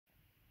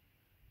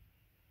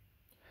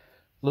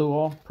Hello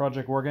all,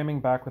 Project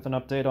Wargaming back with an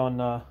update on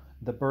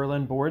the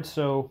Berlin board.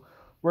 So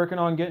working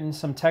on getting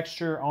some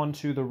texture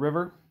onto the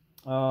river.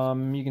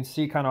 You can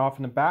see kind of off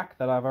in the back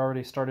that I've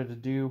already started to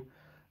do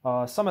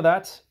some of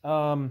that.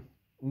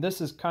 This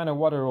is kind of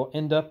what it'll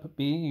end up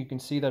be. You can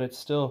see that it's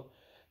still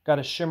got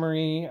a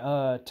shimmery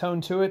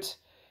tone to it,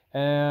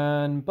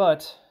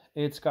 but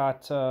it's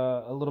got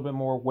a little bit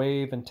more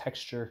wave and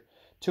texture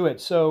to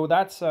it. So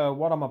that's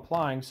what I'm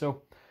applying.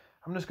 So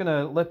I'm just going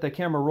to let the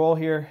camera roll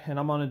here, and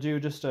I'm going to do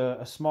just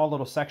a small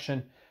little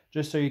section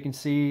just so you can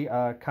see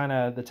kind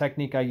of the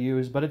technique I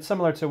use, but it's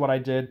similar to what I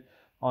did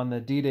on the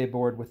D-Day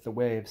board with the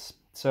waves.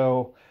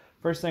 So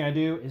first thing I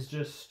do is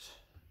just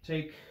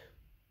take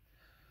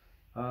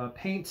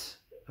paint,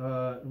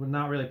 well,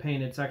 not really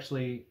paint, it's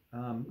actually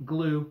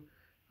glue,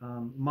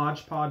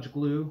 Podge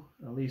glue,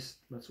 at least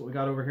that's what we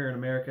got over here in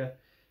America,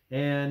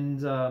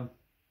 and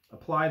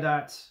apply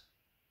that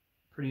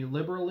pretty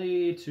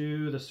liberally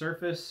to the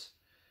surface.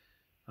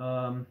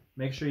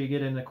 Make sure you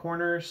get in the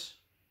corners,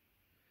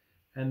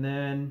 and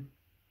then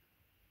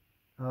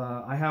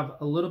I have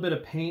a little bit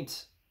of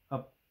paint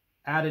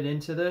added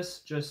into this,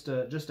 just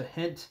a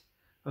hint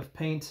of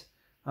paint,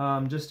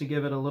 just to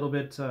give it a little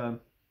bit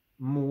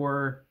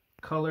more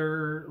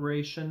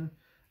coloration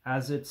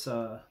as it's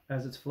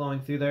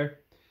flowing through there.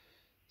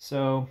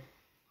 So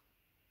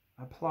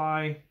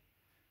apply,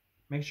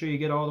 make sure you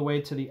get all the way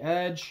to the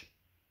edge,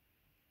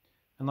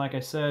 and like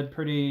I said,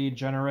 pretty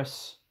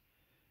generous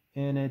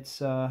in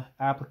its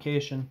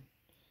application,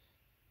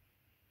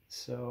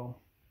 so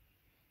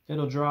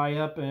it'll dry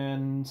up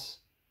and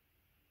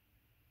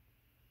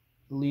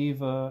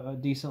leave a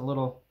decent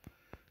little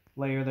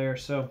layer there.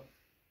 So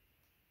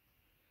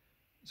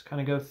just kind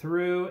of go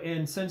through,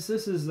 and since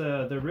this is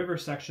the river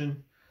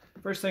section,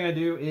 first thing I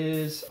do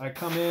is I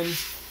come in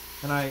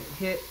and I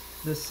hit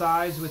the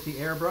sides with the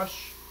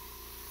airbrush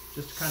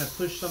just to kind of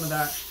push some of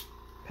that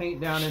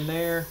paint down in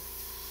there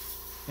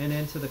and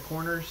into the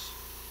corners.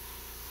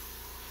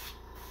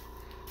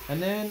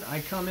 And then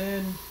I come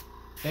in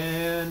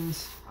and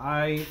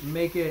I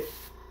make it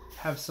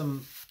have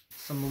some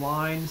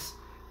lines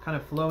kind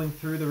of flowing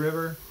through the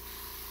river,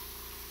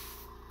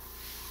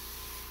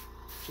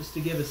 just to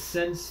give a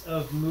sense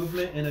of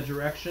movement in a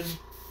direction.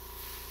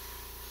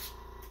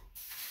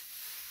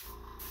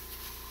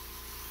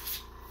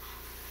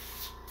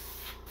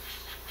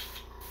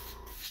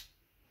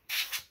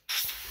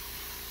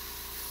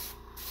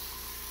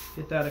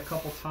 Hit that a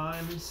couple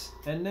times,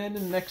 and then the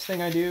next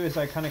thing I do is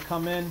I kind of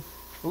come in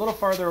a little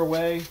farther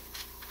away,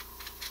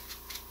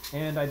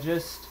 and I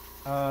just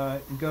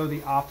go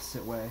the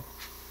opposite way.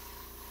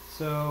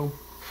 So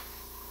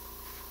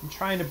I'm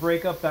trying to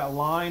break up that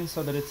line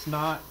so that it's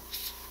not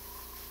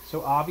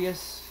so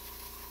obvious.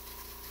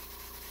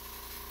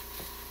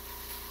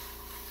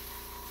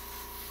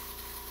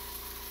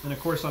 And of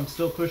course I'm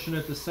still pushing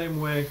it the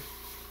same way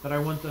that I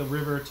want the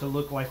river to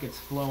look like it's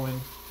flowing.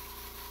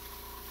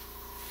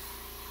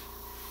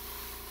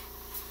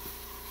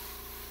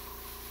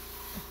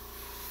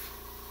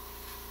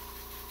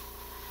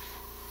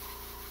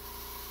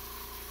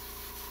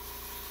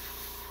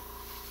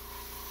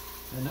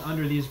 And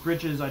under these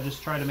bridges, I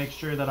just try to make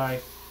sure that I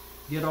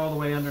get all the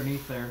way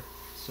underneath there.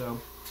 So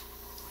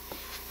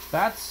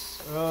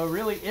that's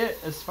really it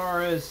as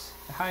far as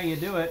how you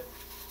do it.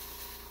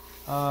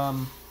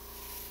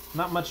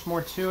 Not much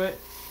more to it.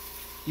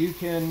 You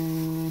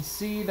can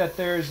see that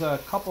there's a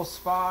couple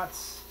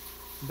spots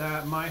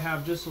that might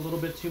have just a little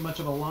bit too much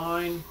of a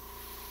line.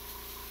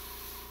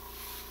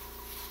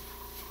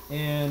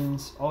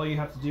 And all you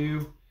have to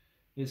do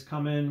is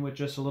come in with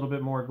just a little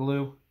bit more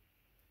glue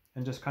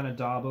and just kind of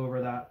daub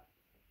over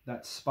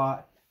that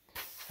spot,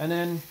 and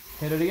then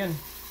hit it again.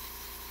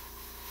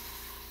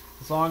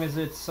 As long as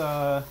it's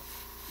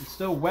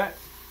still wet,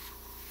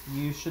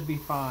 you should be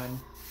fine.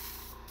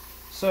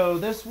 So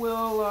this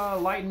will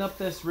lighten up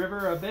this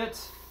river a bit.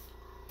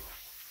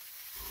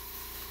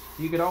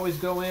 You could always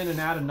go in and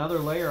add another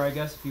layer, I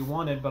guess, if you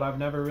wanted, but I've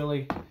never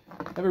really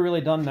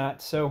done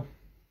that. So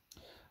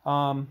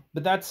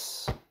but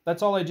that's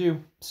all I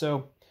do.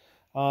 So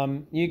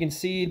you can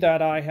see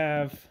that I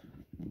have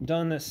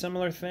done a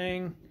similar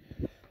thing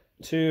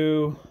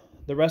to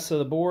the rest of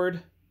the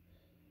board.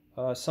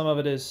 Some of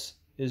it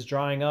is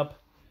drying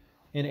up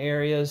in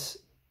areas.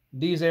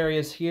 These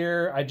areas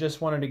here, I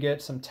just wanted to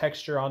get some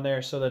texture on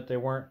there so that they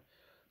weren't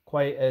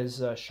quite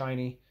as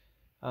shiny,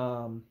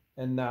 and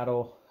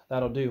that'll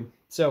do.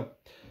 So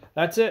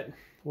that's it.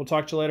 We'll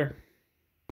talk to you later.